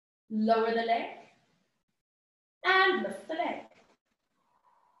 Lower the leg and lift the leg.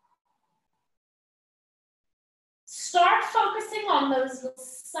 Start focusing on those little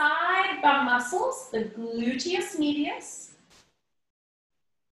side bum muscles, the gluteus medius.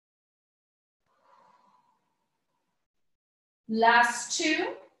 Last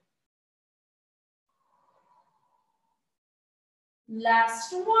 2.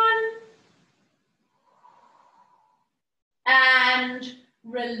 Last 1. And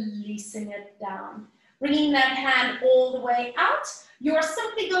releasing it down. Bringing that hand all the way out. You're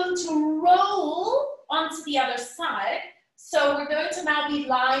simply going to roll onto the other side. So we're going to now be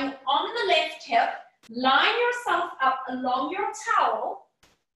lying on the left hip. Line yourself up along your towel.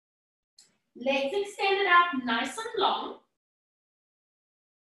 Legs extended out nice and long.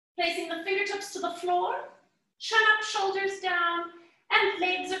 Placing the fingertips to the floor. Chin up, shoulders down. And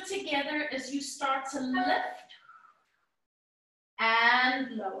legs are together as you start to lift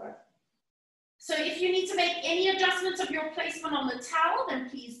and lower. So if you need to make any adjustments of your placement on the towel, then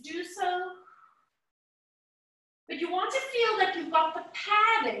please do so. But you want to feel that you've got the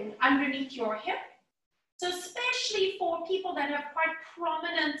padding underneath your hip. So especially for people that have quite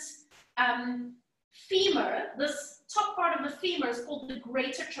prominent femur, this top part of the femur is called the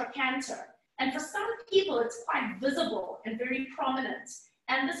greater trochanter. And for some people, it's quite visible and very prominent.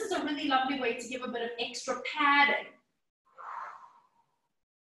 And this is a really lovely way to give a bit of extra padding.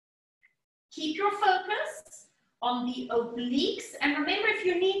 Keep your focus on the obliques. And remember, if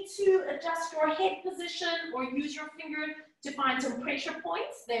you need to adjust your head position or use your finger to find some pressure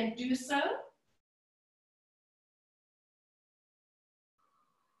points, then do so.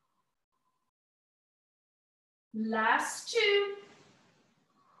 Last two.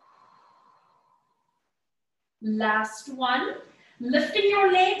 Last one. Lifting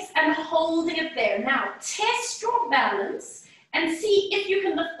your legs and holding it there. Now, test your balance and see if you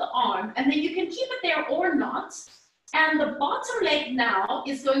can lift the arm. And then you can keep it there or not. And the bottom leg now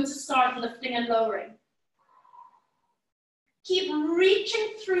is going to start lifting and lowering. Keep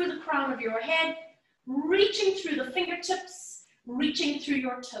reaching through the crown of your head, reaching through the fingertips, reaching through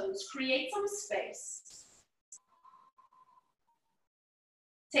your toes. Create some space.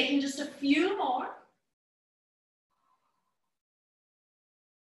 Taking just a few more.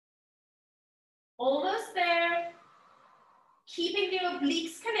 Almost there. Keeping the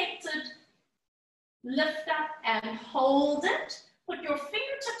obliques connected. Lift up and hold it. Put your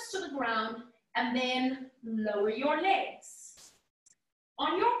fingertips to the ground and then lower your legs.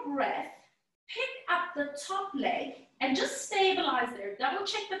 On your breath, pick up the top leg and just stabilize there. Double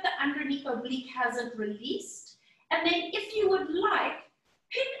check that the underneath oblique hasn't released. And then if you would like,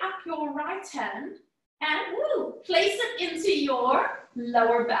 pick up your right hand and place it into your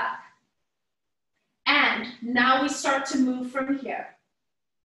lower back. And now we start to move from here.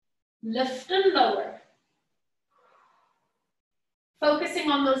 Lift and lower.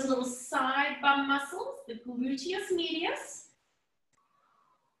 Focusing on those little side bum muscles, the gluteus medius.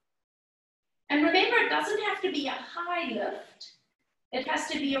 And remember, it doesn't have to be a high lift. It has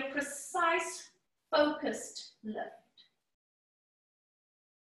to be a precise, focused lift.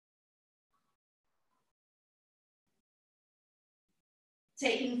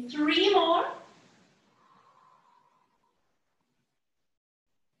 Taking 3 more.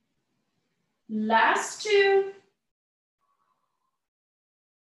 Last 2.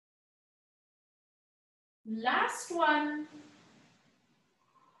 Last 1.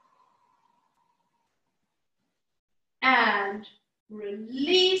 And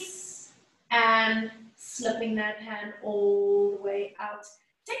release and slipping that hand all the way out.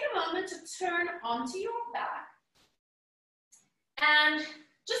 Take a moment to turn onto your back and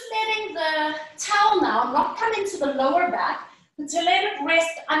just letting the towel now not come into the lower back, but to let it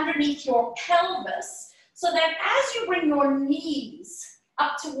rest underneath your pelvis so that as you bring your knees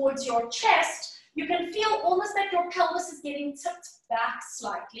up towards your chest, you can feel almost that your pelvis is getting tipped back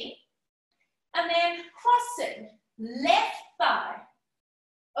slightly. And then crossing left thigh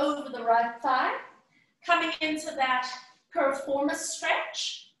over the right thigh, coming into that piriformis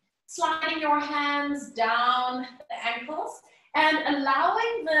stretch, sliding your hands down the ankles, and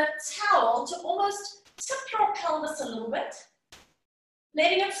allowing the towel to almost tip your pelvis a little bit,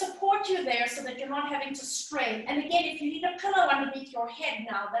 letting it support you there so that you're not having to strain. And again, if you need a pillow underneath your head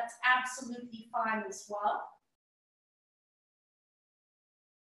now, that's absolutely fine as well.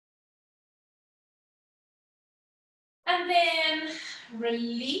 And then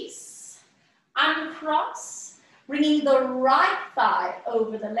release, uncross, bringing the right thigh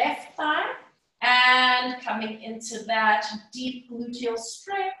over the left thigh and coming into that deep gluteal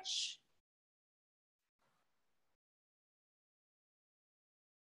stretch.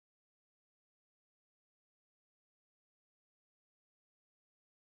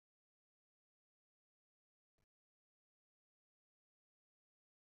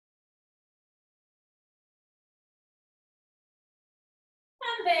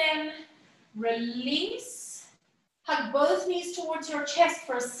 And then release, hug both knees towards your chest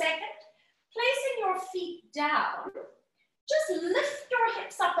for a second, placing your feet down. Just lift your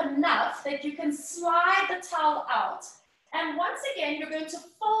hips up enough that you can slide the towel out. And once again, you're going to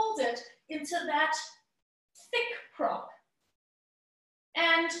fold it into that thick prop.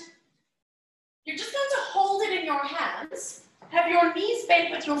 And you're just going to hold it in your hands, have your knees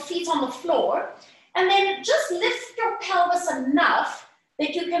bent with your feet on the floor, and then just lift your pelvis enough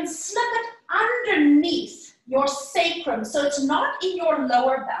that you can slip it underneath your sacrum. So it's not in your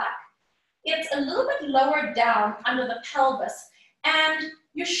lower back. It's a little bit lower down under the pelvis. And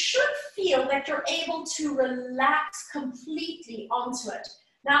you should feel that you're able to relax completely onto it.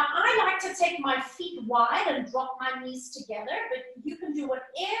 Now, I like to take my feet wide and drop my knees together, but you can do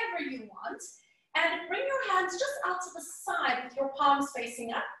whatever you want. And bring your hands just out to the side with your palms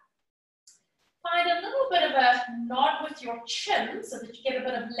facing up. Find a little bit of a nod with your chin so that you get a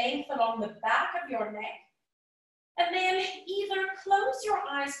bit of length along the back of your neck. And then either close your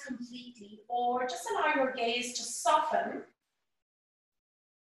eyes completely or just allow your gaze to soften.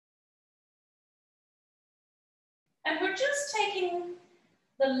 And we're just taking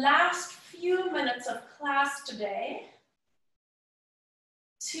the last few minutes of class today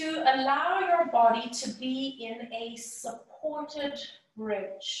to allow your body to be in a supported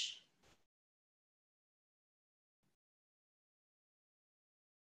bridge.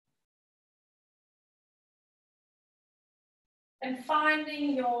 And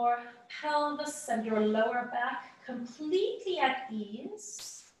finding your pelvis and your lower back completely at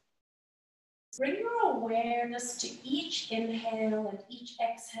ease. Bring your awareness to each inhale and each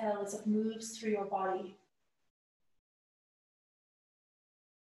exhale as it moves through your body.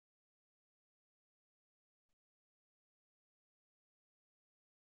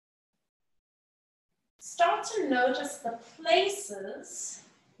 Start to notice the places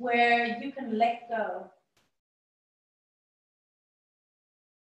where you can let go.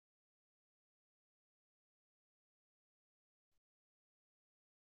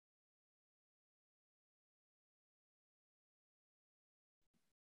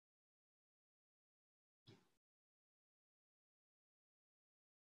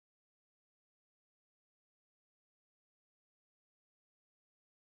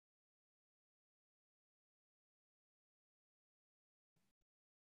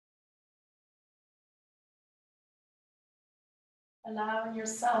 Allowing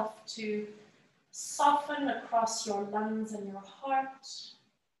yourself to soften across your lungs and your heart.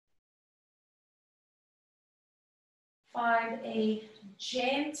 Find a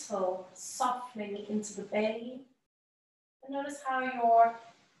gentle softening into the belly. And notice how your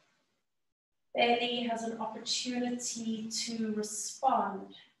belly has an opportunity to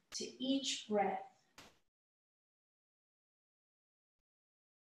respond to each breath.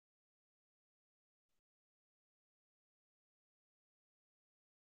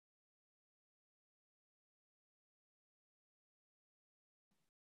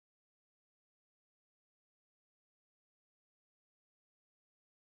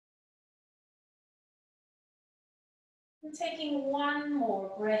 And taking one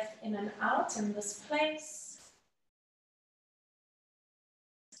more breath in and out in this place.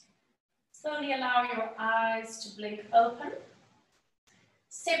 Slowly allow your eyes to blink open.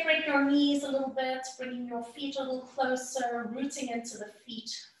 Separate your knees a little bit, bringing your feet a little closer, rooting into the feet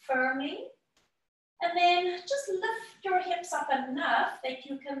firmly. And then just lift your hips up enough that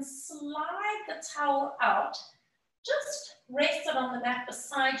you can slide the towel out. Just rest it on the mat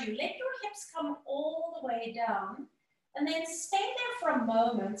beside you. Let your hips come all the way down. And then stay there for a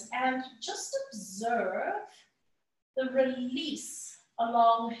moment and just observe the release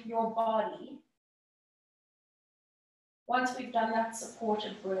along your body once we've done that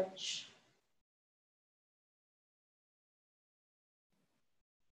supported bridge.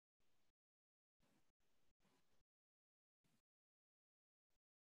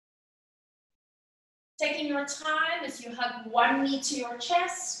 Taking your time as you hug one knee to your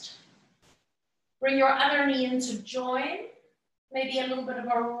chest. Bring your other knee into join. Maybe a little bit of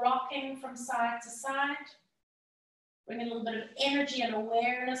a rocking from side to side. Bring a little bit of energy and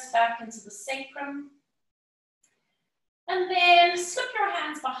awareness back into the sacrum. And then slip your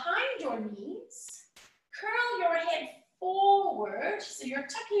hands behind your knees. Curl your head forward. So you're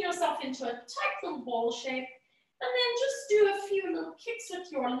tucking yourself into a tight little ball shape. And then just do a few little kicks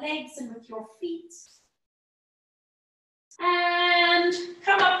with your legs and with your feet. And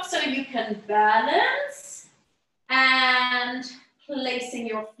come up so you can balance. And placing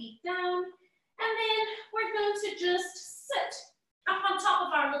your feet down. And then we're going to just sit up on top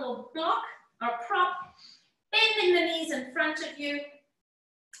of our little block, our prop, bending the knees in front of you,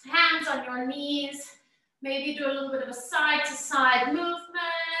 hands on your knees. Maybe do a little bit of a side-to-side movement.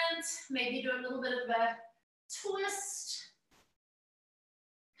 Maybe do a little bit of a twist.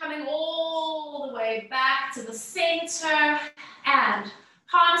 Coming all the way back to the center and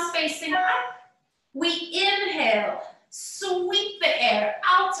palms facing up. We inhale, sweep the air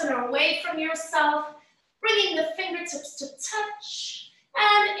out and away from yourself, bringing the fingertips to touch.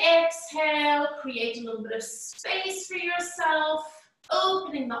 And exhale, create a little bit of space for yourself,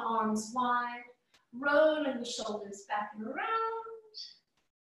 opening the arms wide, rolling the shoulders back and around.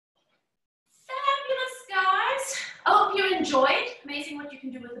 Fabulous, guys. I hope you enjoyed. Amazing what you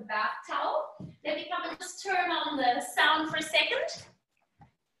can do with a bath towel. Let me come and just turn on the sound for a second.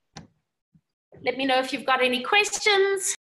 Let me know if you've got any questions.